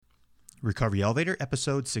Recovery Elevator,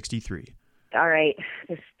 episode 63. All right,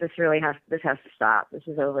 this has to stop. This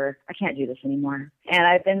is over. I can't do this anymore. And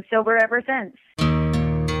I've been sober ever since.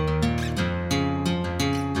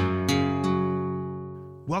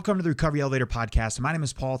 Welcome to the Recovery Elevator podcast. My name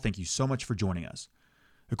is Paul. Thank you so much for joining us.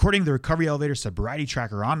 According to the Recovery Elevator sobriety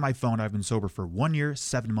tracker on my phone, I've been sober for 1 year,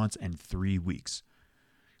 7 months, and 3 weeks.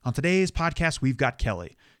 On today's podcast, we've got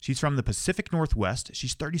Kelly. She's from the Pacific Northwest.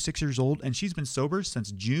 She's 36 years old, and she's been sober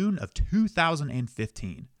since June of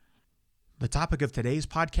 2015. The topic of today's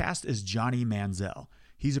podcast is Johnny Manziel.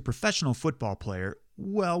 He's a professional football player.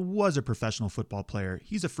 Well, was a professional football player.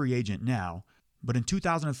 He's a free agent now. But in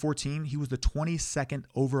 2014, he was the 22nd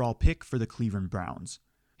overall pick for the Cleveland Browns.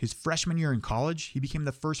 His freshman year in college, he became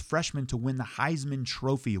the first freshman to win the Heisman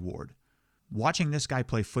Trophy Award. Watching this guy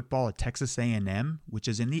play football at Texas A&M, which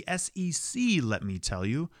is in the SEC, let me tell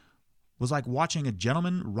you, was like watching a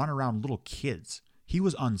gentleman run around little kids. He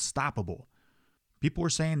was unstoppable. People were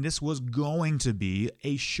saying this was going to be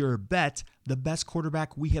a sure bet, the best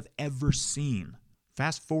quarterback we have ever seen.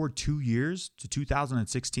 Fast forward 2 years to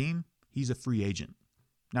 2016, he's a free agent.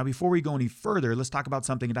 Now, before we go any further, let's talk about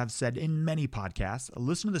something that I've said in many podcasts.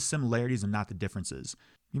 Listen to the similarities and not the differences.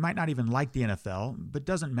 You might not even like the NFL, but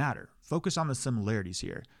doesn't matter. Focus on the similarities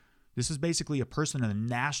here. This is basically a person in the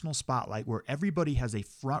national spotlight where everybody has a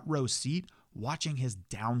front row seat watching his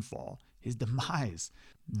downfall, his demise.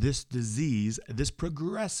 This disease, this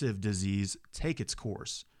progressive disease, take its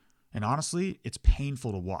course. And honestly, it's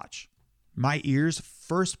painful to watch. My ears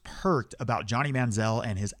first perked about Johnny Manziel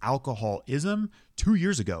and his alcoholism 2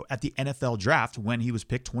 years ago at the NFL draft when he was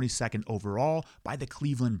picked 22nd overall by the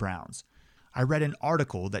Cleveland Browns. I read an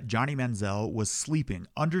article that Johnny Manziel was sleeping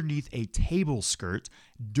underneath a table skirt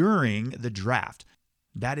during the draft.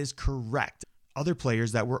 That is correct. Other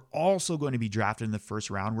players that were also going to be drafted in the first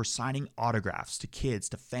round were signing autographs to kids,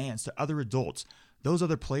 to fans, to other adults. Those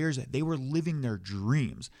other players, they were living their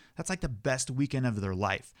dreams. That's like the best weekend of their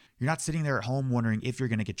life. You're not sitting there at home wondering if you're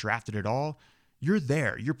going to get drafted at all. You're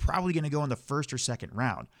there. You're probably going to go in the first or second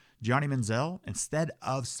round. Johnny Manziel, instead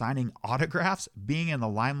of signing autographs, being in the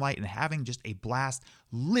limelight and having just a blast,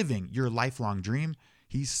 living your lifelong dream,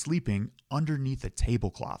 he's sleeping underneath a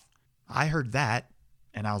tablecloth. I heard that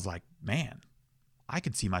and I was like, man, I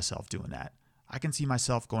could see myself doing that. I can see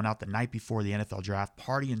myself going out the night before the NFL draft,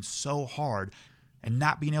 partying so hard and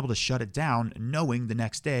not being able to shut it down, knowing the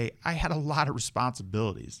next day I had a lot of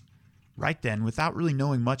responsibilities. Right then, without really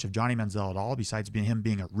knowing much of Johnny Manziel at all, besides him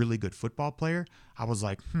being a really good football player, I was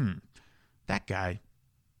like, that guy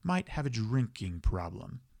might have a drinking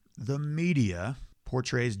problem. The media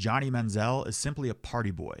portrays Johnny Manziel as simply a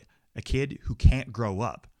party boy, a kid who can't grow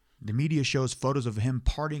up. The media shows photos of him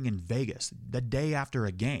partying in Vegas the day after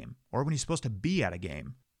a game, or when he's supposed to be at a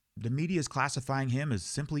game. The media is classifying him as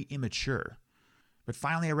simply immature. But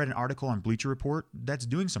finally, I read an article on Bleacher Report that's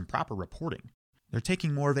doing some proper reporting. They're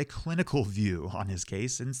taking more of a clinical view on his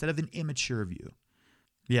case instead of an immature view.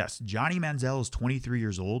 Yes, Johnny Manziel is 23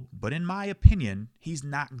 years old, but in my opinion, he's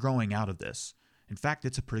not growing out of this. In fact,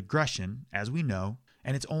 it's a progression, as we know,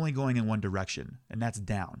 and it's only going in one direction, and that's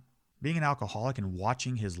down. Being an alcoholic and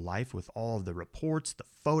watching his life with all of the reports, the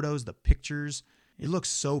photos, the pictures, it looks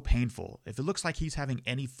so painful. If it looks like he's having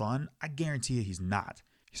any fun, I guarantee you he's not.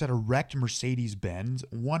 He's had a wrecked Mercedes-Benz,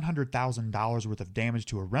 $100,000 worth of damage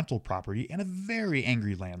to a rental property, and a very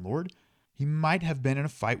angry landlord. He might have been in a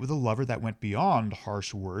fight with a lover that went beyond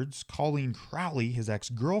harsh words. Colleen Crowley, his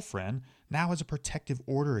ex-girlfriend, now has a protective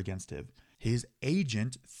order against him. His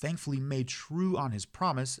agent thankfully made true on his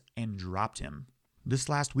promise and dropped him. This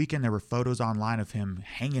last weekend, there were photos online of him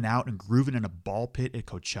hanging out and grooving in a ball pit at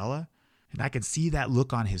Coachella, and I could see that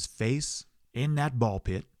look on his face in that ball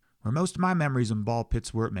pit. Where most of my memories in ball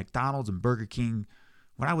pits were at McDonald's and Burger King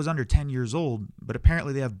when I was under 10 years old, but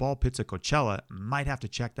apparently they have ball pits at Coachella. Might have to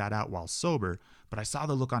check that out while sober, but I saw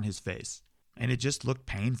the look on his face, and it just looked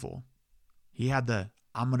painful. He had the,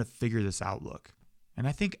 I'm going to figure this out look. And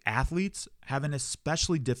I think athletes have an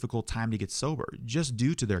especially difficult time to get sober, just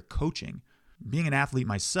due to their coaching. Being an athlete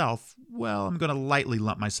myself, well, I'm going to lightly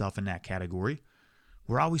lump myself in that category.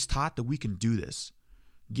 We're always taught that we can do this.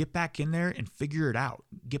 Get back in there and figure it out.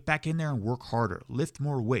 Get back in there and work harder. Lift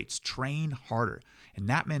more weights. Train harder. And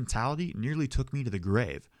that mentality nearly took me to the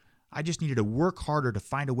grave. I just needed to work harder to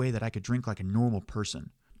find a way that I could drink like a normal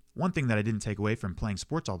person. One thing that I didn't take away from playing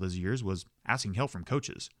sports all those years was asking help from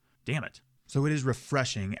coaches. Damn it. So it is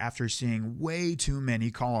refreshing after seeing way too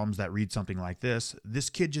many columns that read something like this. This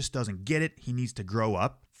kid just doesn't get it. He needs to grow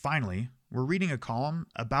up. Finally, we're reading a column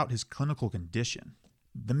about his clinical condition.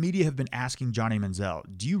 The media have been asking Johnny Manziel,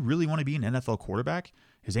 do you really want to be an NFL quarterback?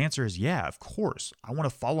 His answer is, yeah, of course. I want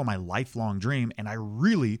to follow my lifelong dream, and I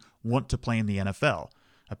really want to play in the NFL.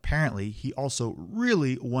 Apparently, he also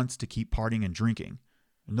really wants to keep partying and drinking.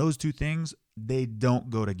 And those two things, they don't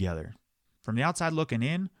go together. From the outside looking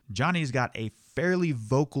in, Johnny's got a fairly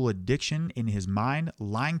vocal addiction in his mind,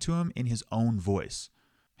 lying to him in his own voice.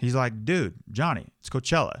 He's like, dude, Johnny, it's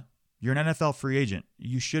Coachella. You're an NFL free agent.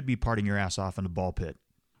 You should be partying your ass off in the ball pit.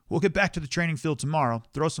 We'll get back to the training field tomorrow,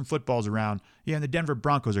 throw some footballs around. Yeah, and the Denver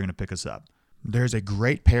Broncos are going to pick us up. There's a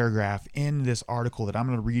great paragraph in this article that I'm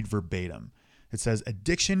going to read verbatim. It says,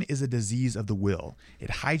 addiction is a disease of the will. It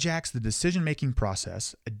hijacks the decision-making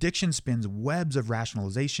process. Addiction spins webs of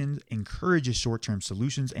rationalizations, encourages short-term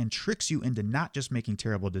solutions, and tricks you into not just making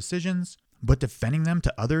terrible decisions, but defending them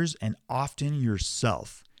to others and often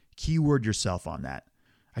yourself. Keyword yourself on that.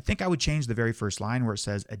 I think I would change the very first line where it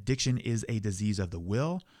says addiction is a disease of the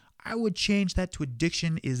will. I would change that to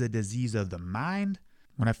addiction is a disease of the mind.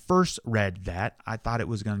 When I first read that, I thought it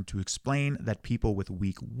was going to explain that people with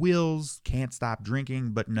weak wills can't stop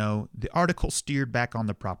drinking, but no, the article steered back on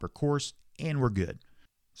the proper course, and we're good.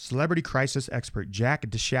 Celebrity crisis expert Jack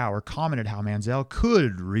DeShower commented how Manziel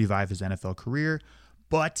could revive his NFL career,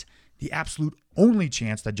 but the absolute only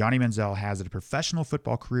chance that Johnny Manziel has at a professional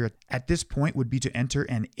football career at this point would be to enter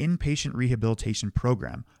an inpatient rehabilitation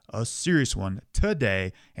program, a serious one,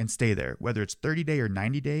 today, and stay there, whether it's 30-day or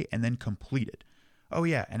 90-day, and then complete it. Oh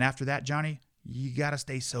yeah, and after that, Johnny, you gotta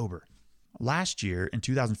stay sober. Last year, in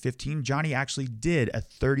 2015, Johnny actually did a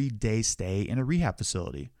 30-day stay in a rehab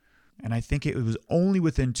facility. And I think it was only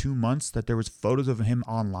within 2 months that there was photos of him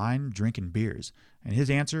online drinking beers. And his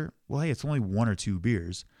answer, well, hey, it's only 1 or 2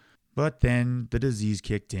 beers. But then the disease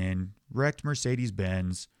kicked in, wrecked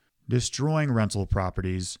Mercedes-Benz, destroying rental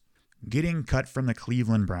properties, getting cut from the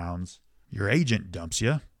Cleveland Browns. Your agent dumps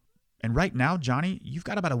you. And right now, Johnny, you've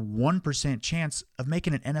got about a 1% chance of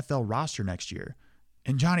making an NFL roster next year.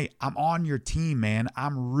 And Johnny, I'm on your team, man.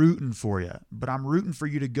 I'm rooting for you. But I'm rooting for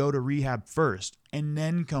you to go to rehab first and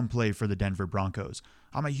then come play for the Denver Broncos.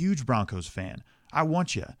 I'm a huge Broncos fan. I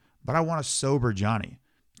want you, but I want a sober Johnny.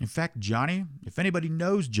 In fact, Johnny, if anybody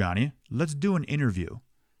knows Johnny, let's do an interview.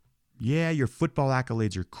 Yeah, your football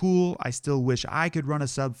accolades are cool. I still wish I could run a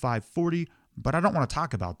sub 540, but I don't want to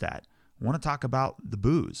talk about that. I want to talk about the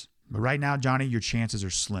booze. But right now, Johnny, your chances are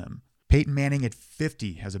slim. Peyton Manning at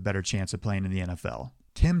 50 has a better chance of playing in the NFL.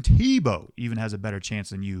 Tim Tebow even has a better chance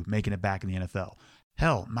than you making it back in the NFL.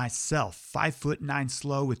 Hell, myself, 5'9"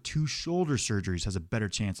 slow with 2 shoulder surgeries has a better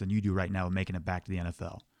chance than you do right now of making it back to the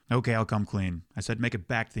NFL. Okay, I'll come clean. I said make it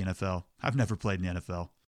back to the NFL. I've never played in the NFL.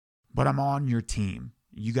 But I'm on your team.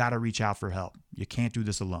 You got to reach out for help. You can't do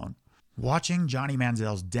this alone. Watching Johnny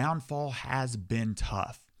Manziel's downfall has been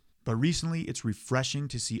tough. But recently, it's refreshing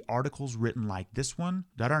to see articles written like this one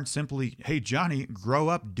that aren't simply, hey, Johnny, grow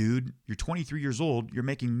up, dude. You're 23 years old. You're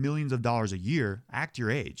making millions of dollars a year. Act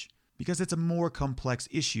your age. Because it's a more complex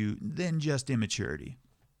issue than just immaturity.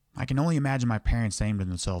 I can only imagine my parents saying to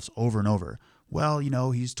themselves over and over, well, you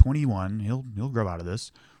know, he's 21. He'll grow out of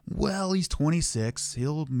this. Well, he's 26.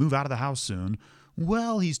 He'll move out of the house soon.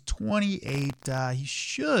 Well, he's 28. He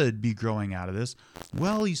should be growing out of this.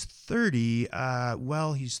 Well, he's 30.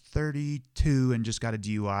 He's 32 and just got a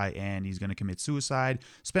DUI and he's going to commit suicide.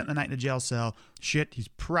 Spent the night in a jail cell. Shit, he's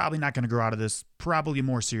probably not going to grow out of this. Probably a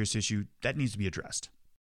more serious issue that needs to be addressed.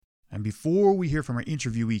 And before we hear from our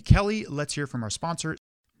interviewee, Kelly, let's hear from our sponsor.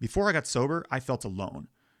 Before I got sober, I felt alone.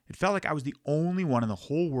 It felt like I was the only one in the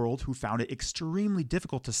whole world who found it extremely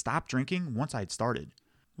difficult to stop drinking once I had started.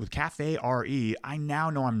 With Cafe RE, I now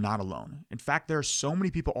know I'm not alone. In fact, there are so many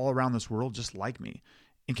people all around this world just like me.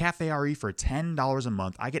 In Cafe RE, for $10 a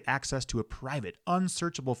month, I get access to a private,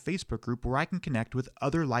 unsearchable Facebook group where I can connect with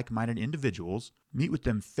other like-minded individuals, meet with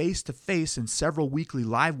them face-to-face in several weekly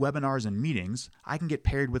live webinars and meetings. I can get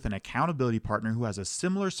paired with an accountability partner who has a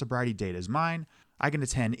similar sobriety date as mine. I can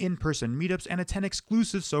attend in-person meetups and attend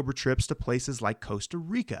exclusive sober trips to places like Costa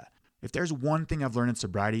Rica. If there's one thing I've learned in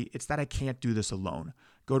sobriety, it's that I can't do this alone.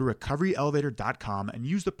 Go to recoveryelevator.com and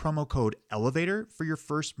use the promo code ELEVATOR for your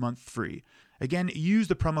first month free. Again, use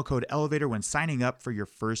the promo code ELEVATOR when signing up for your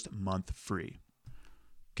first month free.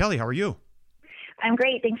 Kelly, how are you? I'm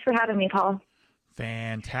great. Thanks for having me, Paul.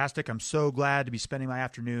 Fantastic. I'm so glad to be spending my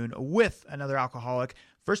afternoon with another alcoholic.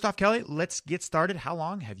 First off, Kelly, let's get started. How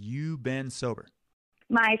long have you been sober?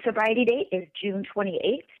 My sobriety date is June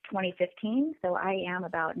 28th, 2015, so I am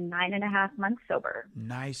about 9.5 months sober.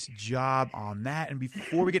 Nice job on that. And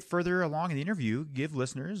before we get further along in the interview, give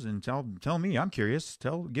listeners and tell me, I'm curious,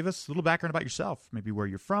 give us a little background about yourself, maybe where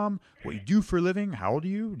you're from, what you do for a living, how old are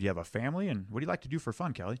you, do you have a family, and what do you like to do for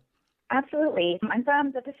fun, Kelly? Absolutely. I'm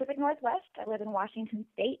from the Pacific Northwest. I live in Washington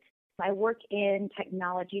State. I work in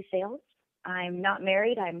technology sales. I'm not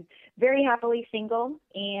married. I'm very happily single,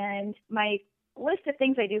 and my list of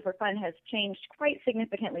things I do for fun has changed quite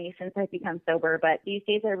significantly since I've become sober. But these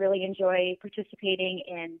days I really enjoy participating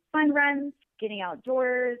in fun runs, getting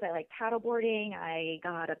outdoors. I like paddleboarding. I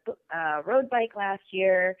got a road bike last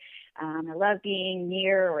year. I love being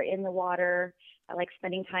near or in the water. I like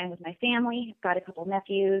spending time with my family. I've got a couple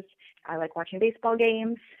nephews. I like watching baseball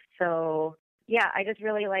games. So yeah, I just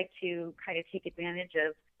really like to kind of take advantage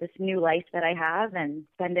of this new life that I have and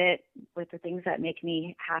spend it with the things that make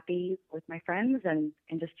me happy with my friends and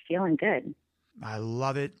just feeling good. I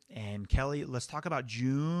love it. And Kelly, let's talk about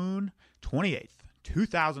June 28th,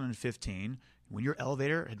 2015, when your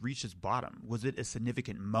elevator had reached its bottom. Was it a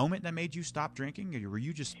significant moment that made you stop drinking, or were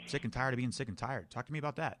you just sick and tired of being sick and tired? Talk to me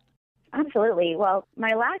about that. Absolutely. Well,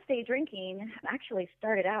 my last day drinking actually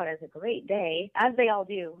started out as a great day, as they all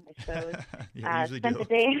do, I suppose. Yeah, usually spent do. the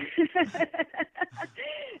day.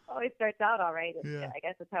 Always starts out all right. Yeah. I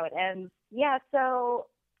guess that's how it ends. Yeah, so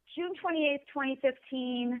June 28th,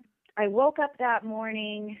 2015, I woke up that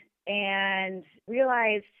morning and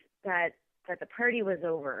realized that the party was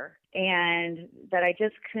over and that I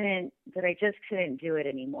just couldn't do it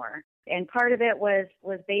anymore. And part of it was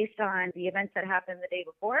based on the events that happened the day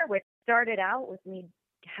before, which started out with me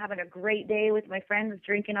having a great day with my friends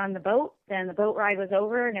drinking on the boat. Then the boat ride was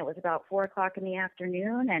over and it was about 4:00 in the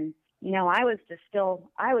afternoon. And, I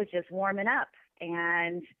was just warming up.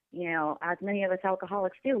 And, as many of us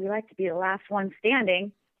alcoholics do, we like to be the last one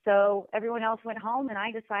standing. So everyone else went home and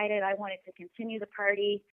I decided I wanted to continue the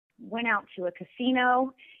party, went out to a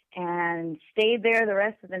casino and stayed there the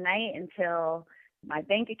rest of the night until my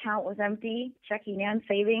bank account was empty, checking and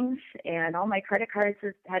savings, and all my credit cards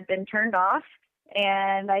had been turned off.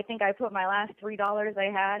 And I think I put my last $3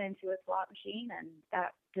 I had into a slot machine, and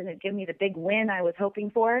that didn't give me the big win I was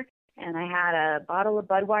hoping for. And I had a bottle of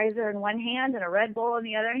Budweiser in one hand and a Red Bull in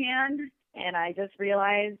the other hand, and I just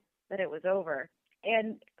realized that it was over.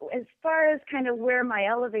 And as far as kind of where my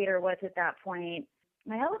elevator was at that point,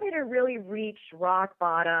 my elevator really reached rock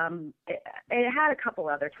bottom. It had a couple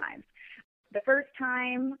other times. The first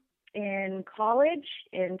time in college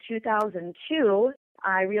in 2002,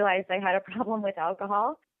 I realized I had a problem with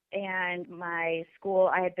alcohol. And my school,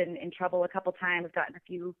 I had been in trouble a couple times, gotten a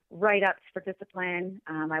few write-ups for discipline.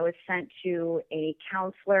 I was sent to a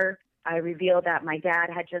counselor. I revealed that my dad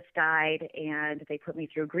had just died, and they put me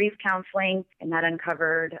through grief counseling, and that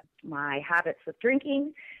uncovered my habits with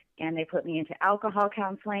drinking, and they put me into alcohol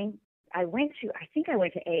counseling. I think I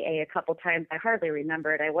went to AA a couple times. I hardly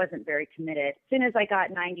remember it. I wasn't very committed. As soon as I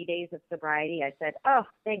got 90 days of sobriety, I said, oh,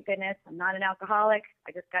 thank goodness, I'm not an alcoholic.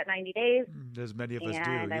 I just got 90 days. As many of us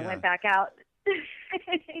do, And I yeah. went back out.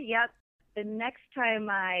 Yep. The next time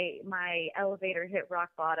my elevator hit rock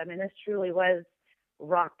bottom, and this truly was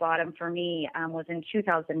rock bottom for me, was in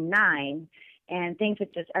 2009. And things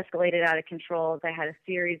had just escalated out of control. I had a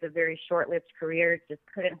series of very short-lived careers, just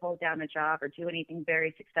couldn't hold down a job or do anything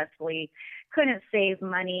very successfully, couldn't save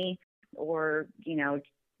money or,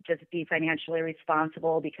 just be financially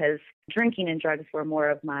responsible because drinking and drugs were more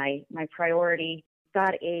of my priority.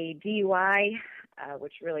 Got a DUI,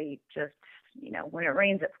 which really just, when it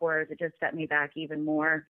rains, it pours. It just set me back even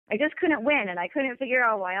more. I just couldn't win, and I couldn't figure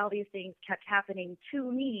out why all these things kept happening to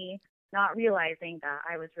me, not realizing that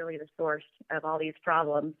I was really the source of all these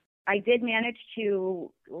problems. I did manage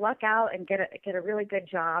to luck out and get a really good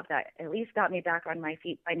job that at least got me back on my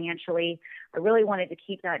feet financially. I really wanted to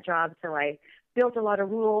keep that job, so I built a lot of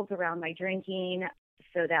rules around my drinking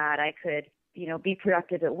so that I could, be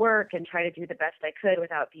productive at work and try to do the best I could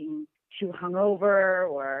without being too hungover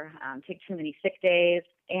or take too many sick days.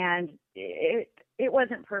 And it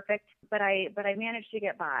wasn't perfect, but I managed to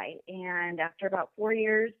get by. And after about 4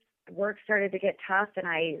 years, work started to get tough and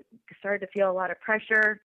I started to feel a lot of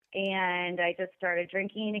pressure, and I just started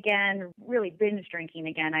drinking again, really binge drinking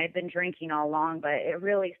again. I had been drinking all along, but it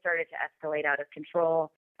really started to escalate out of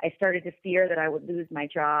control. I started to fear that I would lose my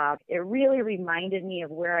job. It really reminded me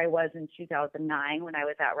of where I was in 2009 when I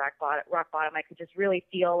was at rock bottom. I could just really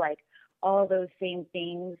feel like all those same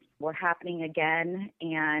things were happening again,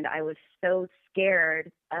 and I was so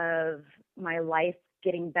scared of my life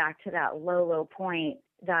getting back to that low point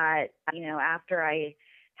that, after I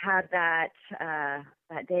had that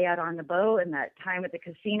day out on the boat and that time at the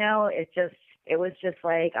casino, it was just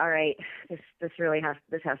like, all right, this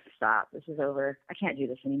has to stop. This is over. I can't do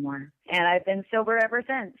this anymore. And I've been sober ever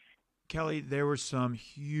since. Kelly, there were some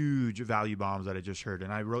huge value bombs that I just heard,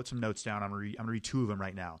 and I wrote some notes down. I'm gonna read two of them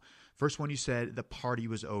right now. First one, you said the party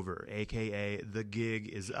was over, aka the gig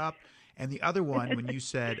is up, And the other one, when you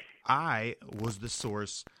said, I was the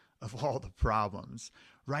source of all the problems.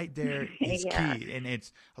 Right there is Yeah. key. And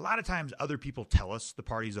it's a lot of times other people tell us the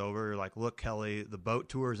party's over. Like, look, Kelly, the boat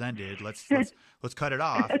tour's ended. Let's cut it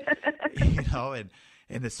off.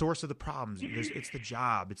 And the source of the problems, it's the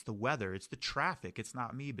job, it's the weather, it's the traffic, it's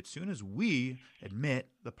not me. But soon as we admit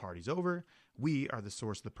the party's over, we are the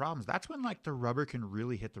source of the problems. That's when like the rubber can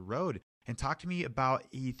really hit the road. And talk to me about,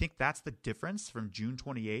 you think that's the difference from June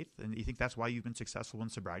 28th? And you think that's why you've been successful in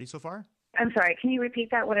sobriety so far? I'm sorry, can you repeat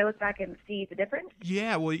that when I look back and see the difference?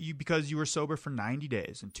 Yeah, well, because you were sober for 90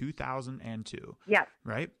 days in 2002. Yeah.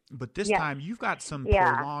 Right? But this Yeah. time you've got some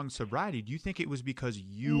Yeah. prolonged sobriety. Do you think it was because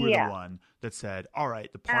you were Yeah. the one that said, all right,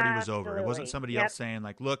 the party was over? It wasn't Absolutely. somebody Yep. else saying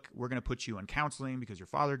like, look, we're going to put you in counseling because your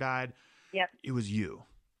father died. Yep. It was you.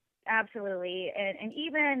 Absolutely. And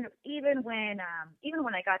even when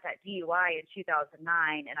I got that DUI in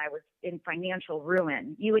 2009 and I was in financial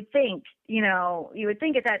ruin, you would think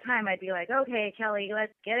at that time I'd be like, okay, Kelly,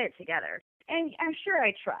 let's get it together. And I'm sure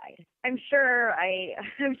I tried. I'm sure I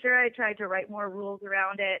tried to write more rules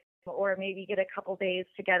around it, or maybe get a couple days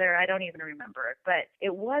together. I don't even remember. But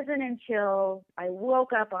it wasn't until I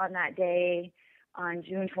woke up on that day on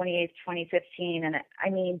June 28th, 2015. And I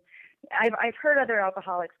mean, I've heard other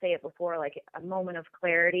alcoholics say it before, like a moment of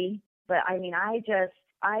clarity. But I mean, I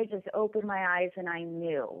just opened my eyes and I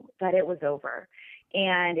knew that it was over,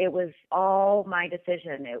 and it was all my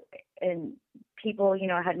decision. And people,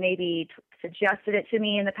 had maybe suggested it to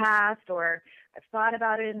me in the past, or I've thought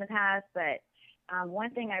about it in the past. But one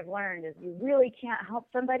thing I've learned is you really can't help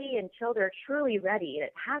somebody until they're truly ready.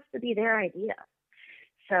 It has to be their idea.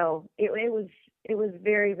 So it was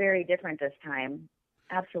very, very different this time.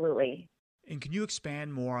 Absolutely. And can you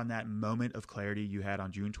expand more on that moment of clarity you had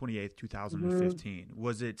on June 28th, 2015? Mm-hmm.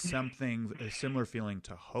 Was it a similar feeling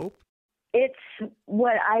to hope? It's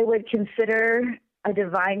what I would consider a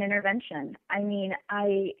divine intervention. I mean,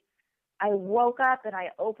 I woke up and I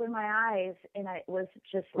opened my eyes and it was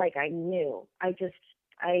just like I knew. I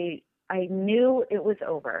knew it was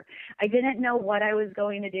over. I didn't know what I was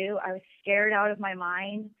going to do. I was scared out of my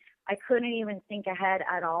mind. I couldn't even think ahead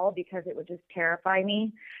at all because it would just terrify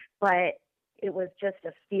me. But it was just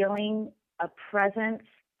a feeling, a presence,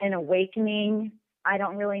 an awakening. I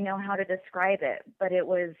don't really know how to describe it, but it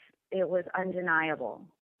was undeniable.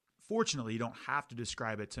 Fortunately, you don't have to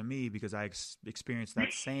describe it to me because I experienced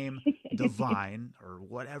that same divine, or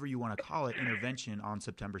whatever you want to call it, intervention on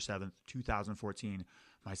September 7th, 2014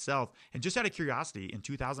 myself. And just out of curiosity, in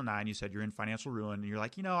 2009, you said you're in financial ruin and you're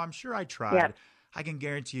like, I'm sure I tried. Yep. I can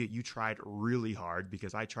guarantee you tried really hard,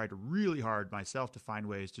 because I tried really hard myself to find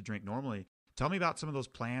ways to drink normally. Tell me about some of those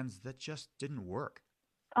plans that just didn't work.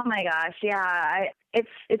 Oh my gosh. Yeah.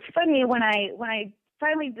 It's funny when I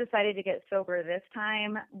finally decided to get sober this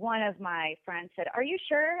time, one of my friends said, are you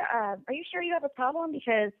sure you have a problem?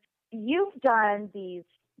 Because you've done these,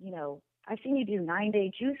 I've seen you do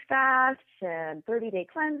 9-day juice fasts and 30-day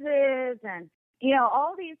cleanses, and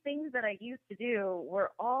all these things that I used to do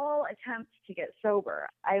were all attempts to get sober.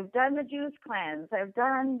 I've done the juice cleanse. I've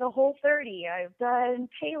done the Whole30. I've done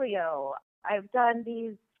paleo. I've done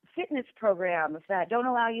these fitness programs that don't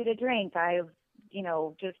allow you to drink. I've,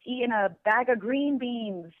 just eaten a bag of green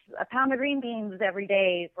beans, a pound of green beans every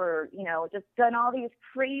day for, just done all these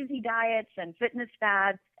crazy diets and fitness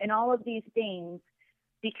fads and all of these things,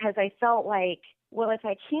 because I felt like, well, if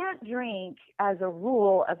I can't drink as a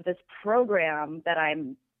rule of this program that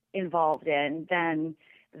I'm involved in, then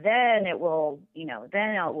it will,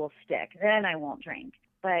 then it will stick. Then I won't drink.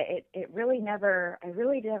 But I really never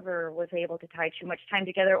was able to tie too much time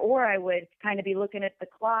together, or I would kind of be looking at the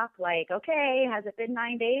clock like, okay, has it been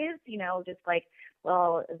 9 days? Just like,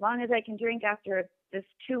 well, as long as I can drink after this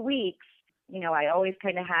 2 weeks, I always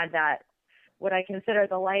kind of had that, what I consider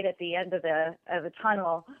the light at the end of the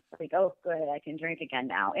tunnel, like, oh, good, I can drink again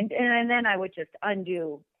now. And then I would just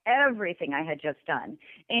undo everything I had just done.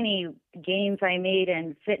 Any gains I made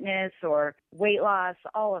in fitness or weight loss,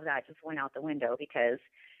 all of that just went out the window because,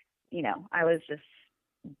 I was just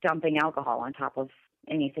dumping alcohol on top of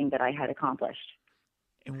anything that I had accomplished.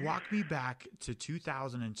 And walk me back to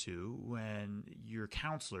 2002 when your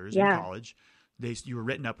counselors in college, you were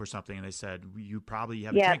written up or something, and they said, you probably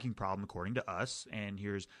have a drinking problem according to us, and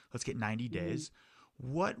let's get 90 days.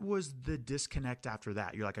 Mm-hmm. What was the disconnect after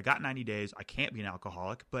that? You're like, I got 90 days. I can't be an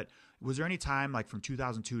alcoholic. But was there any time, like from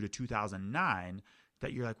 2002 to 2009,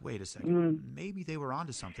 that you're like, wait a second, maybe they were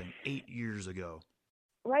onto something 8 years ago?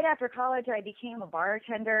 Right after college, I became a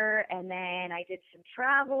bartender, and then I did some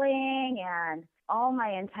traveling, and all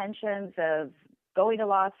my intentions of going to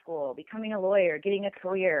law school, becoming a lawyer, getting a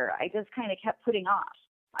career, I just kind of kept putting off.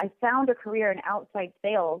 I found a career in outside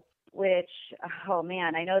sales, which, oh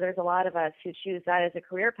man, I know there's a lot of us who choose that as a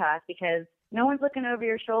career path because no one's looking over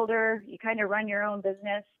your shoulder. You kind of run your own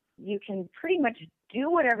business. You can pretty much do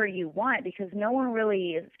whatever you want because no one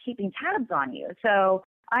really is keeping tabs on you. So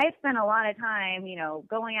I spent a lot of time,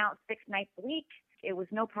 going out 6 nights a week. It was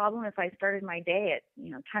no problem if I started my day at,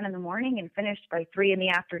 10 in the morning and finished by 3 in the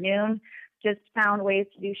afternoon. Just found ways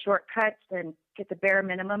to do shortcuts and get the bare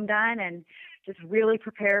minimum done and just really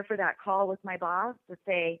prepare for that call with my boss to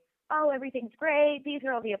say, oh, everything's great. These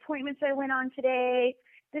are all the appointments I went on today.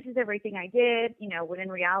 This is everything I did. When in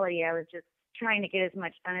reality, I was just trying to get as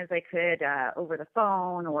much done as I could over the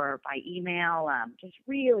phone or by email, just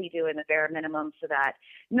really doing the bare minimum so that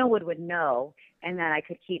no one would know and that I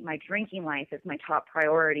could keep my drinking life as my top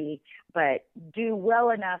priority, but do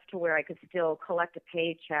well enough to where I could still collect a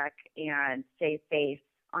paycheck and stay safe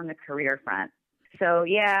on the career front. So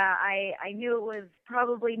yeah, I knew it was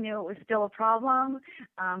still a problem,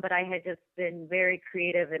 but I had just been very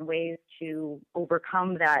creative in ways to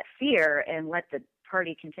overcome that fear and let the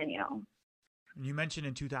party continue. You mentioned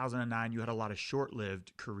in 2009 you had a lot of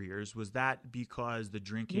short-lived careers. Was that because the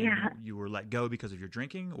drinking, you were let go because of your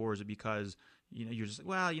drinking, or is it because you're just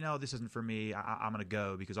this isn't for me, I'm going to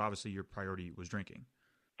go, because obviously your priority was drinking?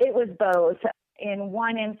 It was both. In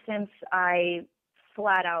one instance, I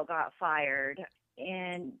flat out got fired.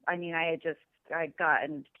 And I'd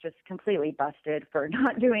gotten just completely busted for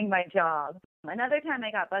not doing my job. Another time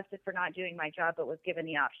I got busted for not doing my job, but was given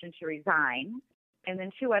the option to resign. And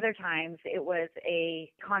then 2 other times it was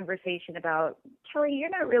a conversation about, Kelly,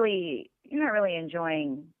 you're not really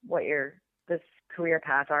enjoying this career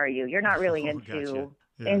path, are you? You're not really into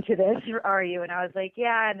this, are you? And I was like,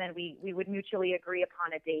 yeah. And then we would mutually agree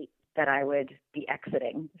upon a date that I would be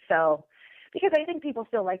exiting. So, because I think people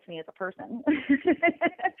still liked me as a person,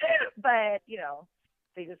 but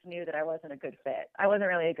they just knew that I wasn't a good fit. I wasn't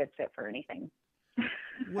really a good fit for anything.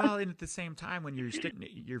 Well, and at the same time, when you're sticking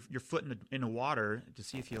your foot in the water to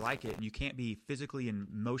see if you like it, and you can't be physically and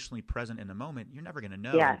emotionally present in the moment, you're never going to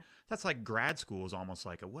know. Yeah. That's like grad school is almost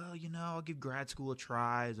like I'll give grad school a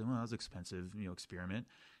try. And it was expensive, experiment.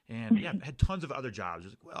 And yeah, I had tons of other jobs.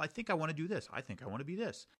 Just I think I want to do this. I think I want to be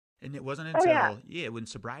this. And it wasn't until when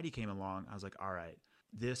sobriety came along, I was like, all right,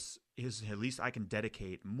 this is, at least I can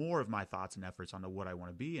dedicate more of my thoughts and efforts onto what I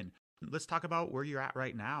want to be. And let's talk about where you're at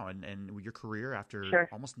right now and your career after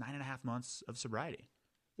almost 9.5 months of sobriety.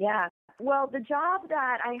 Yeah. Well, the job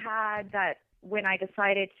that I had that when I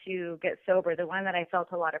decided to get sober, the one that I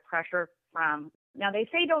felt a lot of pressure from. Now, they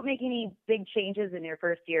say don't make any big changes in your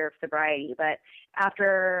first year of sobriety, but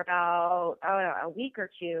after about a week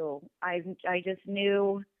or two, I just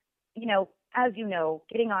knew, as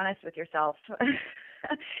getting honest with yourself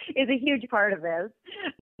is a huge part of this.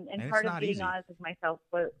 And part of getting honest with myself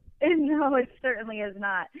was, no, it certainly is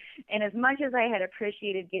not. And as much as I had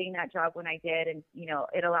appreciated getting that job when I did and,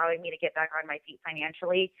 it allowing me to get back on my feet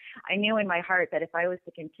financially, I knew in my heart that if I was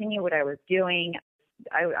to continue what I was doing,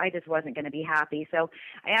 I just wasn't going to be happy. So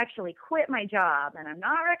I actually quit my job, and I'm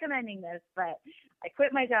not recommending this, but I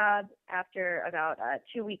quit my job after about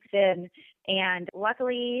 2 weeks in, and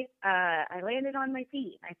luckily I landed on my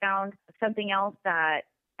feet. I found something else that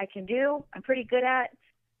I can do. I'm pretty good at.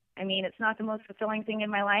 I mean, it's not the most fulfilling thing in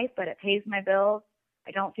my life, but it pays my bills.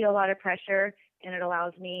 I don't feel a lot of pressure, and it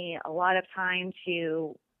allows me a lot of time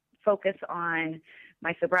to focus on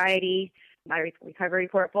my sobriety, my recovery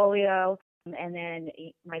portfolio, and then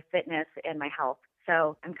my fitness and my health.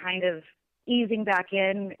 So I'm kind of easing back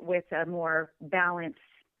in with a more balanced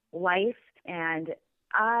life. And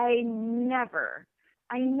I never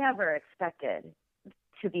expected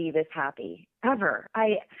to be this happy, ever.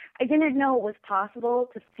 I didn't know it was possible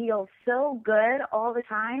to feel so good all the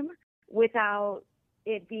time without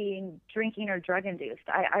it being drinking or drug induced.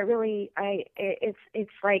 It's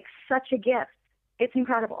like such a gift. It's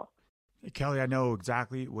incredible. Kelly, I know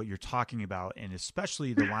exactly what you're talking about, and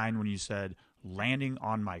especially the line when you said landing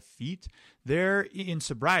on my feet. There, in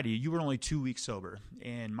sobriety, you were only 2 weeks sober.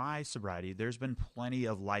 In my sobriety, there's been plenty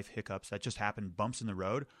of life hiccups that just happen, bumps in the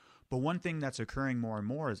road. But one thing that's occurring more and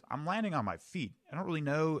more is I'm landing on my feet. I don't really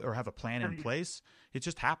know or have a plan in place. It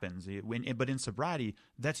just happens. But in sobriety,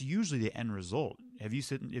 that's usually the end result. Have you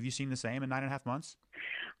seen the same in 9.5 months?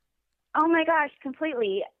 Oh my gosh,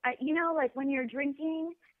 completely. Like when you're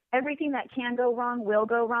drinking, everything that can go wrong will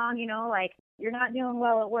go wrong. Like you're not doing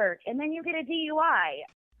well at work, and then you get a DUI.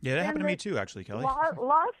 Yeah, that happened to me too, actually, Kelly.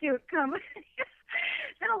 Lawsuit comes.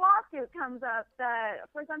 Then a lawsuit comes up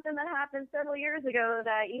for something that happened several years ago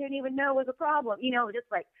that you didn't even know was a problem.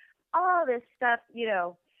 Just like all this stuff,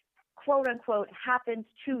 quote unquote happens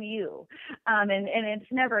to you. And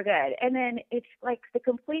it's never good. And then it's like the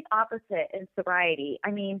complete opposite in sobriety.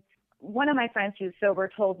 I mean, one of my friends who's sober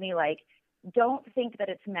told me, like, don't think that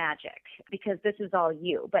it's magic because this is all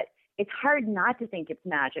you. But it's hard not to think it's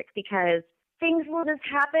magic because things will just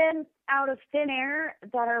happen out of thin air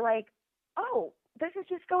that are like, oh, this is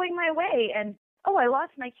just going my way. And, oh, I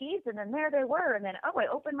lost my keys and then there they were. And then, oh, I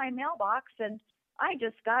opened my mailbox and I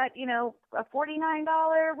just got, a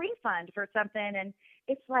 $49 refund for something. And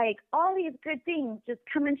it's like all these good things just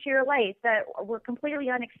come into your life that were completely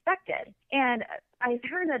unexpected. And I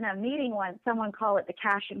heard in a meeting once someone call it the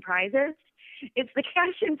cash and prizes. It's the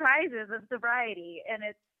cash and prizes of sobriety, and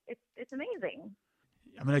it's amazing.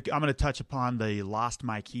 I'm gonna touch upon the lost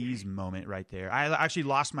my keys moment right there. I actually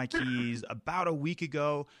lost my keys about a week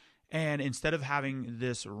ago. And instead of having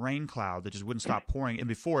this rain cloud that just wouldn't stop pouring, and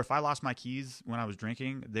before, if I lost my keys when I was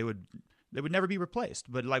drinking, they would never be replaced.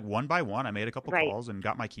 But like one by one, I made a couple calls and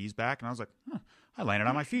got my keys back, and I was like, I landed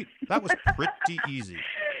on my feet. That was pretty easy.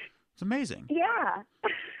 It's amazing. Yeah.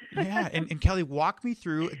 Yeah. And Kelly, walk me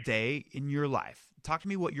through a day in your life. Talk to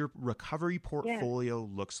me what your recovery portfolio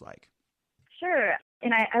looks like. Sure.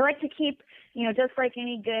 And I like to keep, just like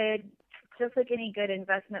any good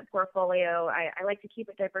investment portfolio, I like to keep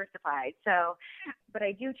it diversified. So, but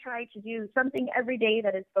I do try to do something every day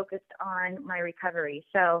that is focused on my recovery.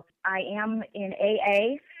 So I am in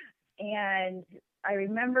AA, and I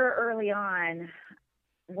remember early on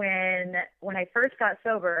when I first got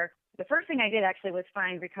sober, the first thing I did actually was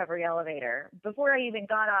find Recovery Elevator. Before I even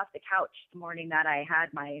got off the couch the morning that I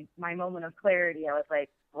had my moment of clarity, I was like,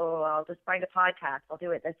 oh, I'll just find a podcast. I'll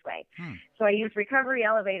do it this way. So I used Recovery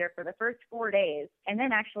Elevator for the first 4 days. And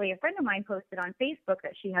then actually a friend of mine posted on Facebook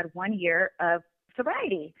that she had 1 year of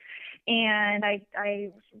sobriety. And I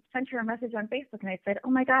sent her a message on Facebook and I said, oh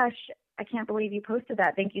my gosh, I can't believe you posted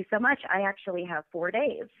that. Thank you so much. I actually have 4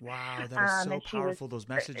 days. Wow, that is so powerful, those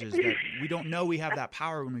messages that we don't know we have that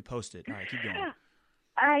power when we post it. All right, keep going.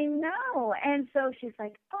 I know. And so she's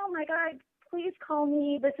like, oh my God, please call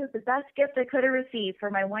me. This is the best gift I could have received for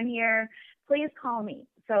my 1 year. Please call me.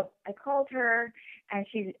 So I called her, and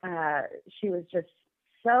she was just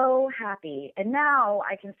so happy. And now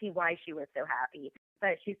I can see why she was so happy.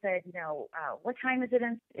 But she said, what time is it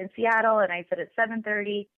in Seattle? And I said, it's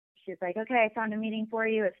 7:30. She's like, okay, I found a meeting for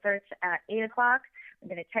you. It starts at 8 o'clock. I'm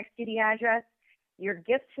going to text you the address. Your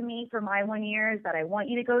gift to me for my 1 year is that I want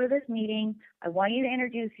you to go to this meeting. I want you to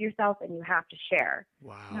introduce yourself, and you have to share.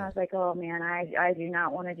 Wow. And I was like, oh, man, I do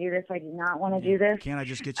not want to do this. I do not want to do this. Can't I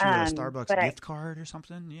just get you a Starbucks gift card or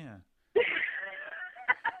something? Yeah.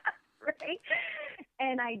 Right?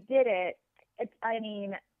 And I did it.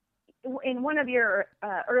 In one of your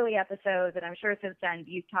early episodes, and I'm sure since then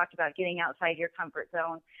you've talked about getting outside your comfort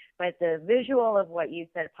zone, but the visual of what you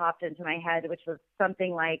said popped into my head, which was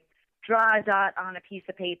something like, draw a dot on a piece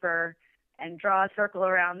of paper and draw a circle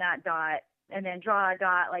around that dot, and then draw a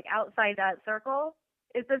dot like outside that circle.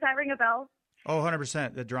 Does that ring a bell? Oh,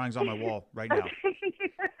 100%. The drawing's on my wall right now.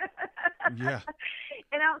 Yeah.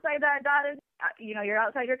 And outside that dot is, you're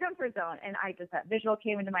outside your comfort zone. And that visual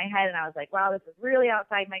came into my head, and I was like, wow, this is really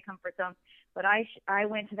outside my comfort zone. But I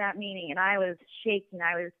went to that meeting, and I was shaking.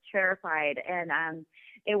 I was terrified. And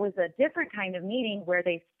it was a different kind of meeting where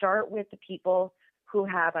they start with the people who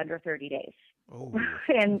have under 30 days. Oh.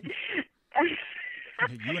 And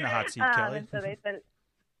you in a hot seat, Kelly. And so they said,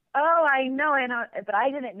 oh, I know, but I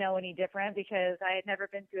didn't know any different because I had never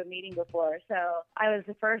been to a meeting before. So I was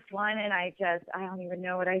the first one, and I don't even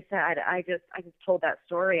know what I said. I just told that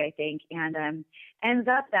story, I think. And ends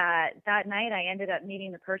up that night I ended up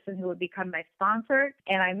meeting the person who would become my sponsor.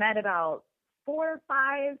 And I met about 4 or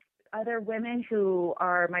 5 other women who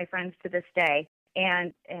are my friends to this day.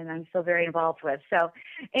 And I'm still very involved with. So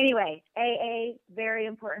anyway, AA, very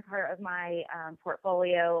important part of my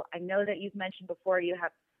portfolio. I know that you've mentioned before you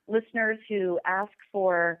have listeners who ask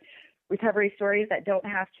for recovery stories that don't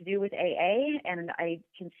have to do with AA, and I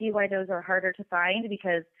can see why those are harder to find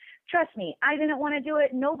because, trust me, I didn't want to do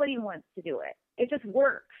it. Nobody wants to do it. It just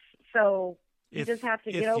works. So you just have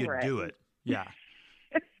to get over it. If you do it, yeah.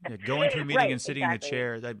 Going to a meeting and sitting in a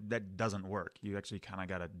chair, that doesn't work. You actually kind of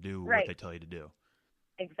got to do what they tell you to do.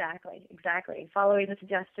 Exactly. Following the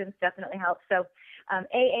suggestions definitely helps. So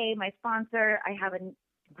AA, my sponsor, I have a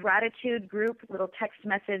gratitude group, little text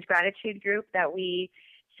message gratitude group that we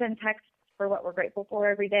send texts for what we're grateful for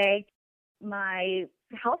every day. My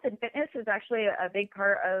health and fitness is actually a big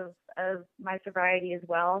part of my sobriety as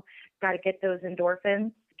well. Got to get those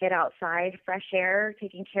endorphins, get outside, fresh air,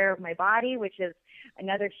 taking care of my body, which is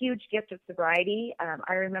another huge gift of sobriety.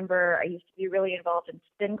 I remember I used to be really involved in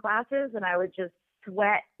spin classes, and I would just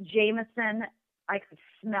sweat, Jameson. I could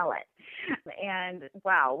smell it. And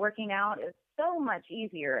wow, working out is so much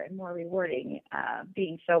easier and more rewarding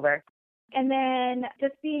being sober. And then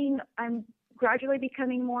I'm gradually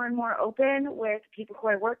becoming more and more open with people who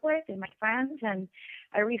I work with and my friends. And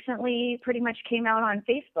I recently pretty much came out on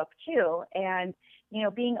Facebook too. And,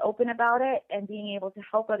 being open about it and being able to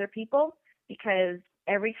help other people, because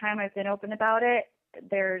every time I've been open about it,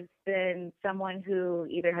 there's been someone who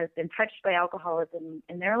either has been touched by alcoholism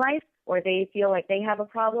in their life, or they feel like they have a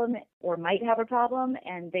problem or might have a problem,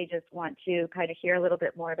 and they just want to kind of hear a little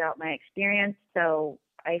bit more about my experience. So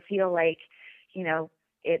I feel like,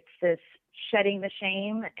 it's this shedding the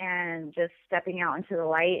shame and just stepping out into the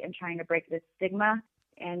light and trying to break this stigma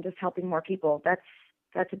and just helping more people.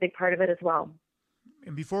 That's a big part of it as well.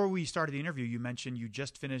 And before we started the interview, you mentioned you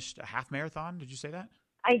just finished a half marathon. Did you say that?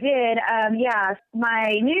 I did. Yeah.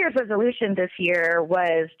 My New Year's resolution this year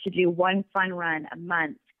was to do one fun run a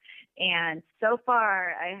month. And so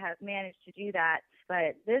far I have managed to do that.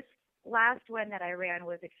 But this last one that I ran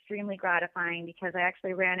was extremely gratifying because I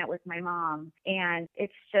actually ran it with my mom. And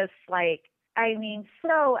it's just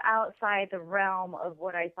so outside the realm of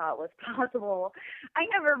what I thought was possible. I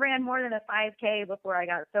never ran more than a 5K before I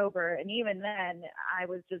got sober. And even then I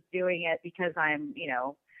was just doing it because I'm,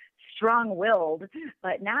 strong-willed,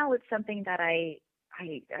 but now it's something that I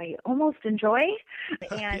almost enjoy,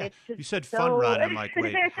 and Yeah. It's just You said so... fun run. I'm like,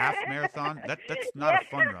 wait, half marathon? That's not a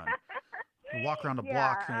fun run. You walk around a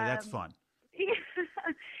block. That's fun.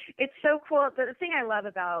 It's so cool. The thing I love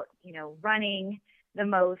about running the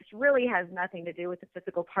most really has nothing to do with the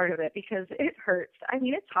physical part of it, because it hurts. I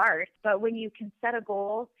mean, it's hard, but when you can set a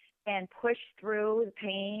goal and push through the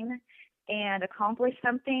pain and accomplish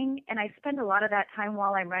something. And I spend a lot of that time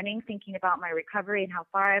while I'm running thinking about my recovery and how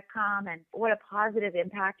far I've come and what a positive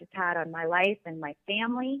impact it's had on my life and my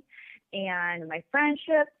family and my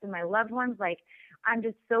friendships and my loved ones. Like, I'm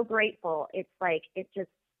just so grateful.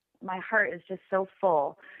 My heart is just so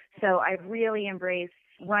full. So I've really embraced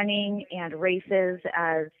running and races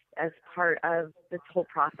as part of this whole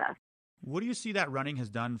process. What do you see that running has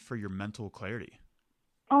done for your mental clarity?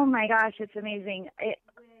 Oh my gosh, it's amazing.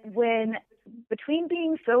 When between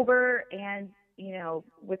being sober and,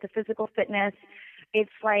 with the physical fitness,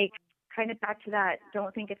 it's like kind of back to that,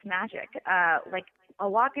 don't think it's magic. Like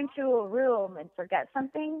I'll walk into a room and forget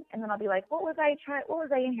something, and then I'll be like, what was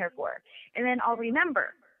I in here for? And then I'll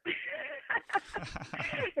remember.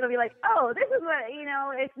 It'll be like, oh, this is what,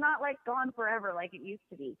 it's not like gone forever like it used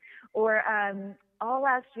to be. Or all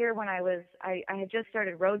last year when I had just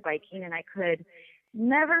started road biking, and I could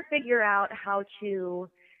never figure out how to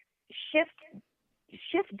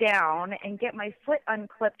shift down and get my foot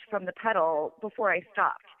unclipped from the pedal before I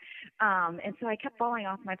stopped. And so I kept falling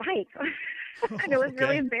off my bike. And it was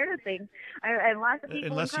really embarrassing. And lots of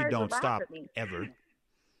people unless you don't stop at me. Ever.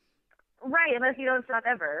 Right, unless you don't stop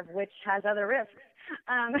ever, which has other risks.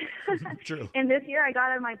 True. And this year I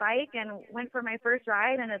got on my bike and went for my first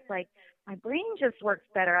ride, and it's like my brain just works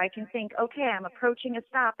better. I can think, okay, I'm approaching a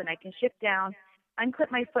stop, and I can shift down,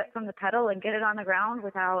 unclip my foot from the pedal, and get it on the ground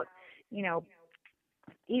without,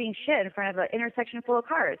 eating shit in front of an intersection full of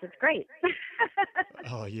cars. It's great.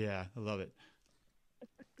 Oh, yeah. I love it.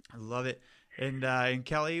 I love it. And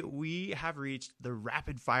Kelly, we have reached the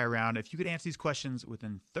rapid fire round. If you could answer these questions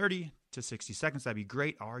within 30 to 60 seconds, that'd be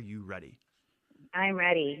great. Are you ready? I'm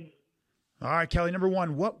ready. All right, Kelly. Number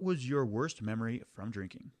one, what was your worst memory from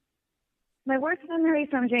drinking? My worst memory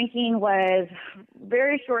from drinking was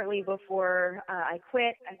very shortly before I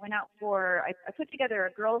quit. I went out I put together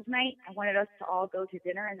a girls' night. I wanted us to all go to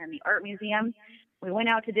dinner and then the art museum. We went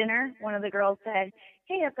out to dinner. One of the girls said,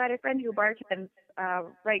 hey, I've got a friend who bartends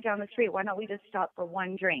right down the street. Why don't we just stop for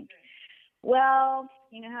one drink? Well,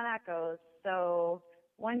 you know how that goes. So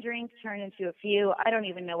one drink turned into a few. I don't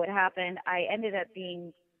even know what happened. I ended up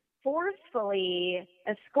being forcefully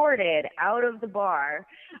escorted out of the bar,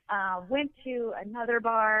 went to another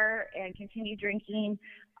bar and continued drinking.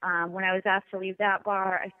 When I was asked to leave that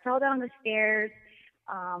bar, I fell down the stairs.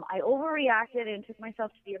 I overreacted and took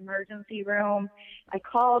myself to the emergency room. I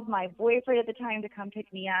called my boyfriend at the time to come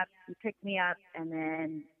pick me up. He picked me up and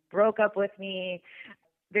then broke up with me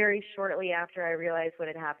very shortly after I realized what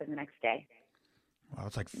had happened the next day. Wow,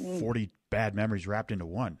 it's like 40 bad memories wrapped into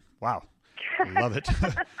one. Wow. I love it.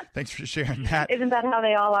 Thanks for sharing that. Isn't that how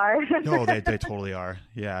they all are? No, they totally are.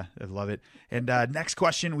 Yeah, I love it. And next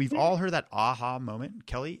question. We've all heard that aha moment.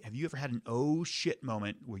 Kelly, have you ever had an oh shit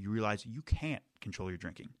moment where you realize you can't control your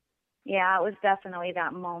drinking? Yeah, it was definitely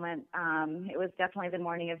that moment. It was definitely the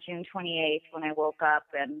morning of June 28th when I woke up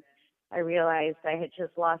and I realized I had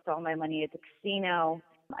just lost all my money at the casino.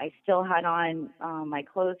 I still had on my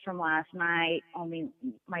clothes from last night. Only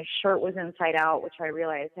my shirt was inside out, which I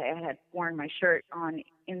realized I had worn my shirt on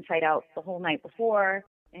inside out the whole night before.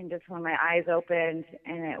 And just when my eyes opened,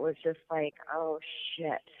 and it was just like, oh,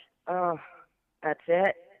 shit. Oh, that's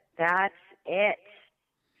it. That's it.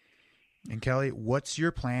 And Kelly, what's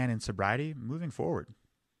your plan in sobriety moving forward?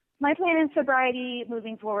 My plan in sobriety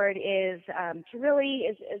moving forward is to really,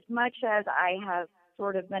 as much as I have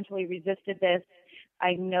sort of mentally resisted this,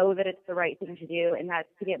 I know that it's the right thing to do, and that's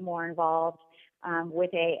to get more involved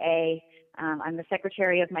with AA. I'm the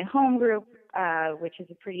secretary of my home group, which is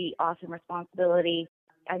a pretty awesome responsibility.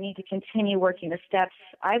 I need to continue working the steps.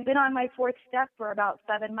 I've been on my 4th step for about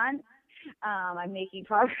 7 months. I'm making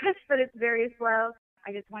progress, but it's very slow.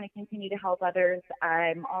 I just want to continue to help others.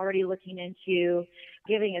 I'm already looking into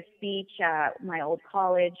giving a speech at my old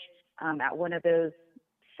college at one of those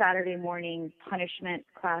Saturday morning punishment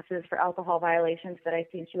classes for alcohol violations that I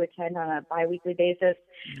seem to attend on a biweekly basis.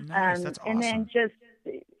 Nice. That's awesome. And then just,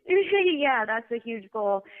 yeah, that's a huge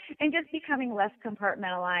goal. And just becoming less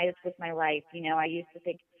compartmentalized with my life. You know, I used to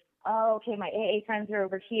think, oh, okay, my AA friends are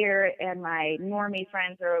over here and my normie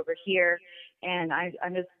friends are over here. And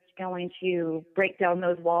I'm just going to break down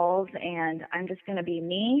those walls, and I'm just going to be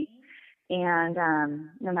me. And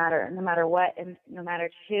no matter what, and no matter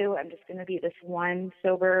who, I'm just going to be this one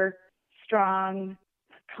sober, strong,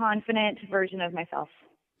 confident version of myself.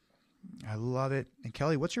 I love it. And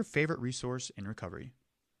Kelly, what's your favorite resource in recovery?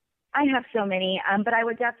 I have so many, but I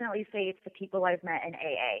would definitely say it's the people I've met in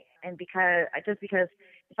AA. And because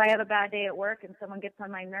if I have a bad day at work and someone gets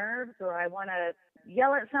on my nerves, or I want to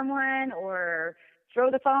yell at someone, or throw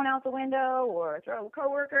the phone out the window, or throw a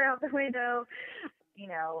coworker out the window, you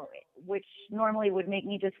know, which normally would make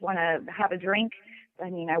me just want to have a drink. I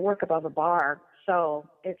mean, I work above a bar, so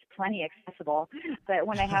it's plenty accessible. But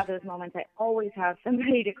when I have those moments, I always have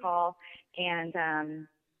somebody to call.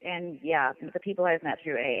 And yeah, the people I've met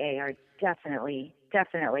through AA are definitely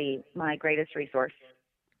my greatest resource.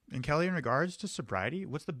 And Kelly, in regards to sobriety,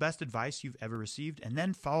 what's the best advice you've ever received? And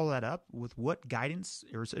then follow that up with what guidance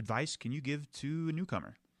or advice can you give to a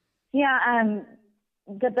newcomer? Yeah,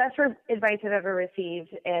 the best advice I've ever received,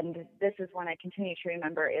 and this is one I continue to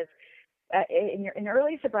remember, is in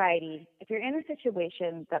early sobriety, if you're in a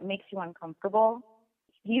situation that makes you uncomfortable,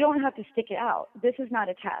 you don't have to stick it out. This is not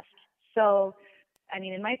a test. So, I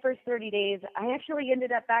mean, in my first 30 days, I actually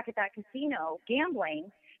ended up back at that casino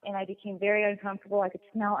gambling, and I became very uncomfortable. I could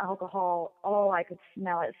smell alcohol. Oh, I could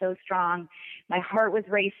smell it so strong. My heart was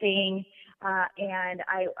racing, and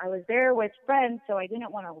I was there with friends, so I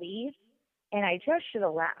didn't want to leave, and I just should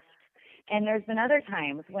have left. And there's been other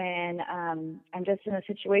times when I'm just in a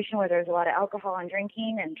situation where there's a lot of alcohol and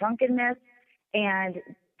drinking and drunkenness, and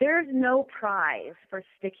there's no prize for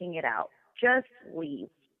sticking it out. Just leave.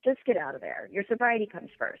 Just get out of there. Your sobriety comes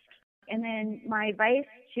first. And then my advice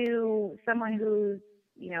to someone who's,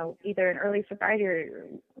 you know, either in early sobriety or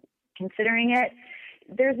considering it,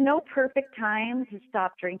 there's no perfect time to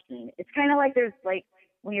stop drinking. It's kind of like there's like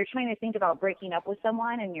when you're trying to think about breaking up with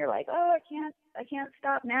someone and you're like, oh, I can't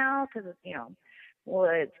stop now because it's, you know, well,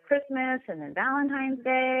 it's Christmas and then Valentine's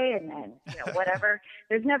Day and then, you know, whatever.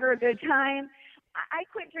 There's never a good time. I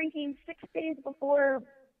quit drinking 6 days before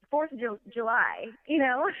 4th of July, you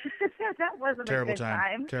know. That wasn't a good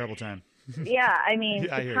time. Terrible time. Yeah, I mean,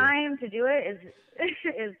 I the time to do it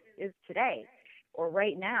is today or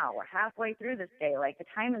right now. We're halfway through this day. Like, the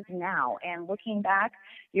time is now. And looking back,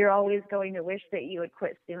 you're always going to wish that you would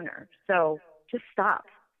quit sooner. So just stop.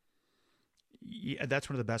 Yeah, that's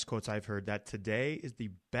one of the best quotes I've heard, that today is the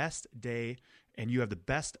best day and you have the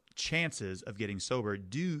best chances of getting sober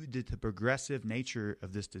due to the progressive nature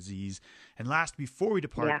of this disease. And last, before we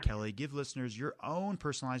depart, Kelly, give listeners your own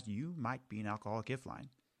personalized "you might be an alcoholic if" line.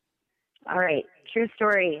 All right. True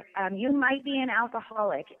story. You might be an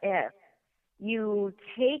alcoholic if you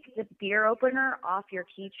take the beer opener off your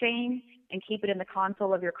keychain and keep it in the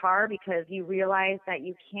console of your car because you realize that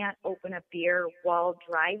you can't open a beer while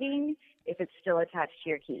driving if it's still attached to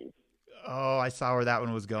your keys. Oh, I saw where that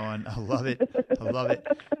one was going. I love it. I love it.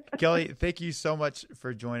 Kelly, thank you so much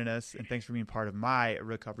for joining us, and thanks for being part of my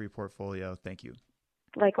recovery portfolio. Thank you.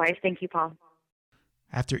 Likewise. Thank you, Paul.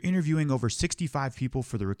 After interviewing over 65 people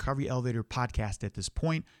for the Recovery Elevator podcast at this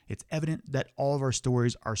point, it's evident that all of our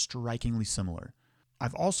stories are strikingly similar.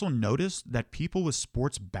 I've also noticed that people with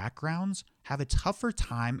sports backgrounds have a tougher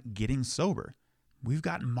time getting sober. We've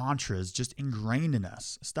got mantras just ingrained in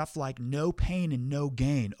us. Stuff like no pain and no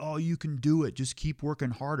gain. Oh, you can do it. Just keep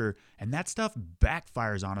working harder. And that stuff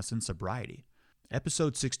backfires on us in sobriety.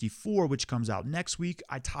 Episode 64, which comes out next week,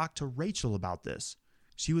 I talked to Rachel about this.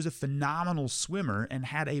 She was a phenomenal swimmer and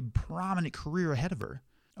had a prominent career ahead of her.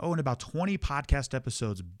 Oh, and about 20 podcast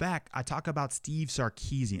episodes back, I talk about Steve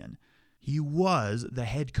Sarkisian. He was the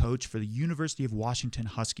head coach for the University of Washington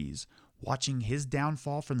Huskies. Watching his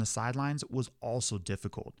downfall from the sidelines was also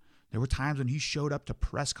difficult. There were times when he showed up to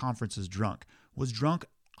press conferences drunk, was drunk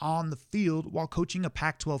on the field while coaching a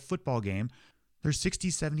Pac-12 football game. There's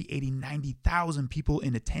 60, 70, 80, 90,000 people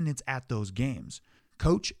in attendance at those games.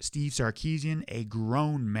 Coach Steve Sarkisian, a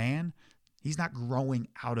grown man, he's not growing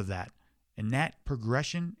out of that. And that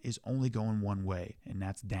progression is only going one way, and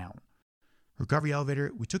that's down. Recovery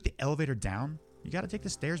Elevator, we took the elevator down. You got to take the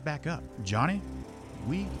stairs back up. Johnny,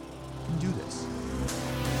 we can do this.